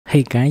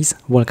Hey guys,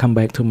 welcome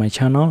back to my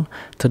channel.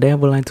 Today I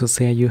would like to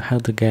share you how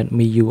to get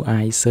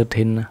MIUI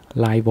certain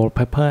live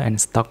wallpaper and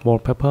stock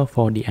wallpaper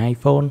for the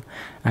iPhone,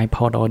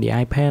 iPod or the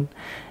iPad.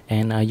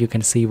 And you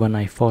can see when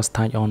I first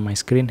touch on my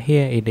screen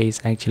here, it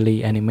is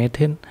actually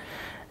animated.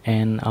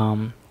 And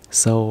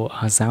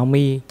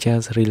Xiaomi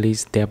just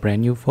released their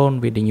brand new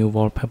phone with the new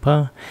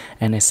wallpaper,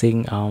 and I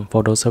think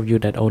for those of you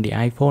that own the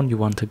iPhone, you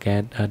want to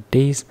get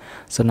this.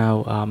 So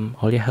now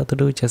all you have to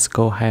do, just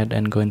go ahead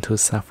and go into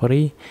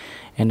Safari,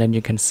 and then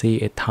you can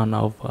see a ton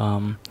of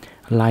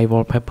live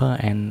wallpaper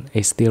and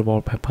a still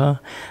wallpaper.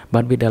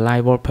 But with the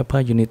live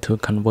wallpaper, you need to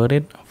convert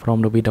it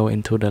from the video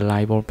into the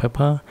live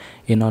wallpaper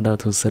in order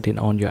to set it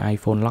on your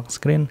iPhone lock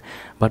screen.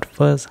 But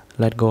first,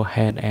 let's go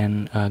ahead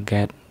and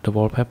get the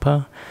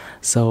wallpaper.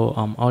 So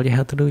all you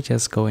have to do is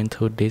just go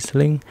into this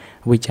link,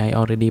 which I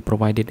already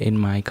provided in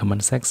my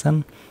comment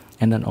section,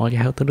 and then all you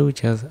have to do is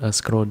just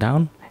scroll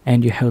down,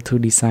 and you have to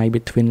decide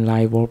between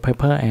live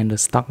wallpaper and the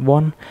stock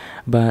one.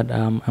 But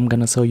I'm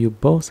gonna show you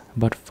both.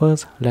 But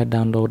first, let's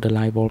download the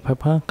live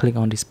wallpaper. Click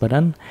on this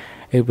button.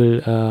 It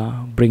will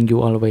bring you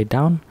all the way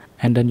down,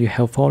 and then you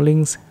have 4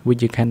 links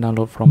which you can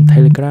download from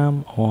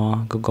Telegram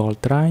or Google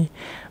Drive.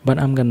 But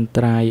I'm gonna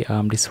try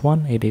this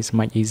one. It is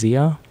much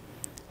easier.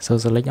 So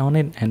select on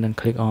it and then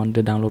click on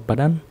the download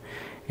button,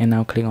 and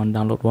now click on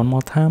download one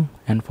more time.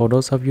 And for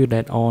those of you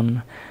that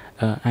own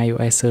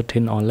iOS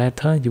 13 or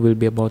later, you will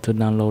be able to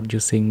download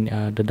using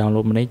the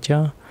download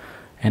manager,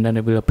 and then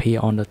it will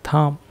appear on the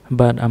top.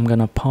 But I'm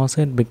gonna pause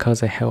it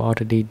because I have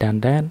already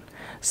done that.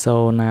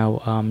 So now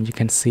you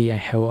can see I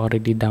have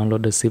already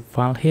downloaded the zip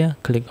file here.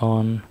 Click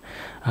on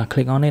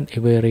it. It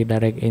will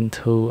redirect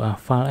into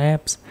file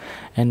apps,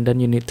 and then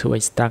you need to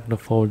extract the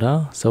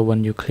folder. So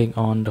when you click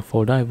on the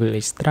folder, it will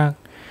extract,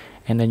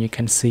 and then you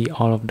can see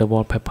all of the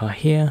wallpaper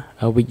here,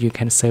 which you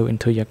can save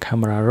into your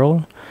camera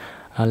roll.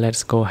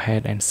 Let's go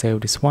ahead and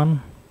save this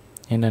one,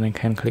 and then I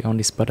can click on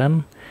this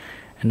button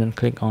and then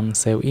click on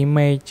save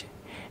image,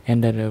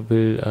 and then it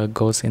will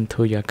goes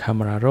into your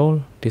camera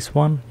roll. This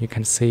one you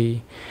can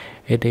see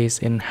it is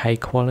in high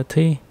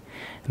quality.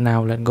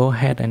 Now let's go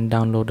ahead and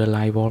download the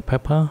live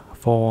wallpaper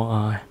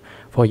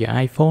for your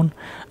iPhone.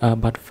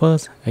 But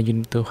first you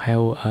need to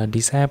have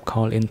this app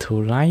called Into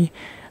Light.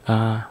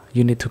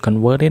 You need to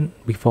convert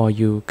it before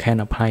you can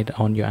apply it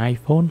on your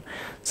iPhone.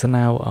 So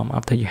now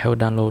after you have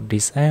downloaded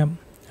this app,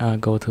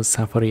 go to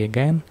Safari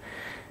again,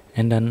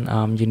 and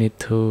then you need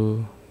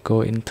to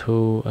go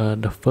into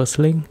the first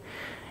link,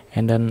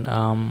 and then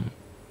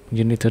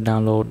you need to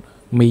download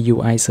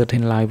MIUI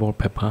certain live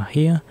wallpaper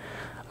here.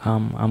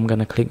 I'm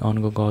gonna click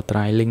on Google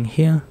Drive link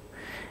here,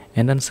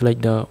 and then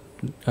select the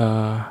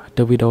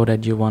video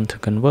that you want to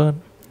convert.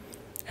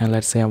 And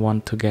let's say I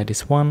want to get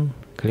this one.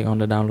 Click on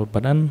the download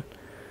button,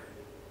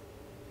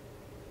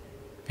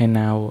 and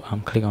now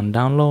click on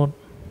download,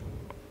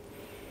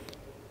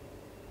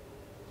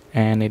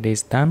 and it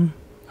is done.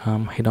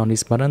 Hit on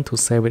this button to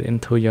save it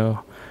into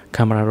your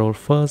camera roll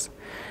first,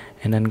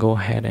 and then go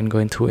ahead and go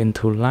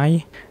into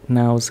Light.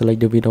 Now select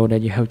the video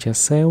that you have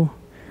just saved,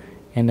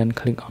 and then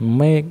click on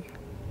make,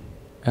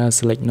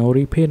 select no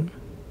repeat,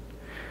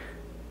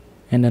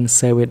 and then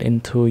save it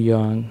into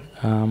your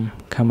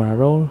camera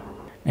roll.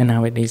 And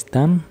now it is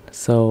done.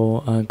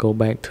 So go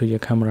back to your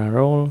camera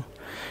roll,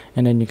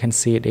 and then you can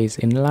see it is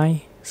in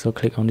Light. So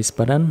click on this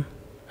button,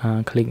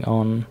 click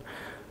on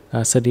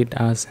set it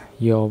as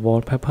your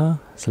wallpaper,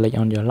 select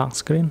on your lock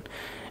screen.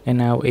 And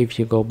now if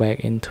you go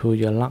back into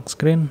your lock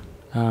screen,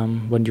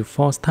 when you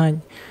first touch,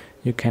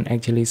 you can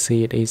actually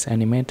see it is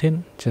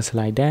animated just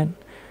like that.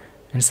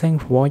 And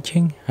thanks for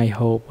watching. I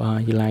hope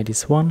you like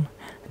this one.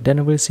 Then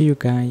I will see you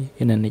guys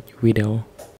in the next video.